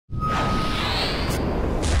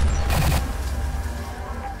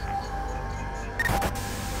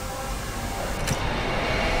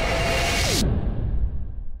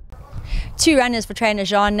Two runners for trainer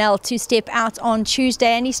J NEL to step out on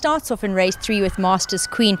Tuesday, and he starts off in race 3 with Masters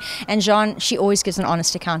Queen. And Jean, she always gives an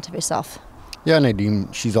honest account of herself. Yeah,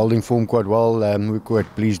 Nadine, she's holding form quite well. We're quite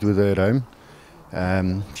pleased with her at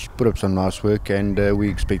home. She's put up some nice work, and we're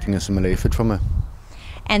expecting a similar effort from her.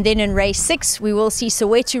 And then in race 6, we will see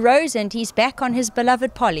Soweto Rose, and he's back on his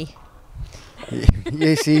beloved Polly.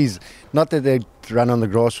 Yes, he is. Not that the run on the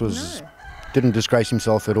grass didn't disgrace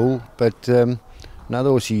himself at all, but another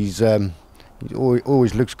horse, he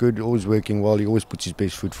always looks good, always working well, he always puts his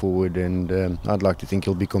best foot forward, and I'd like to think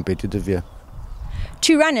he'll be competitive here.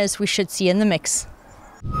 Two runners we should see in the mix.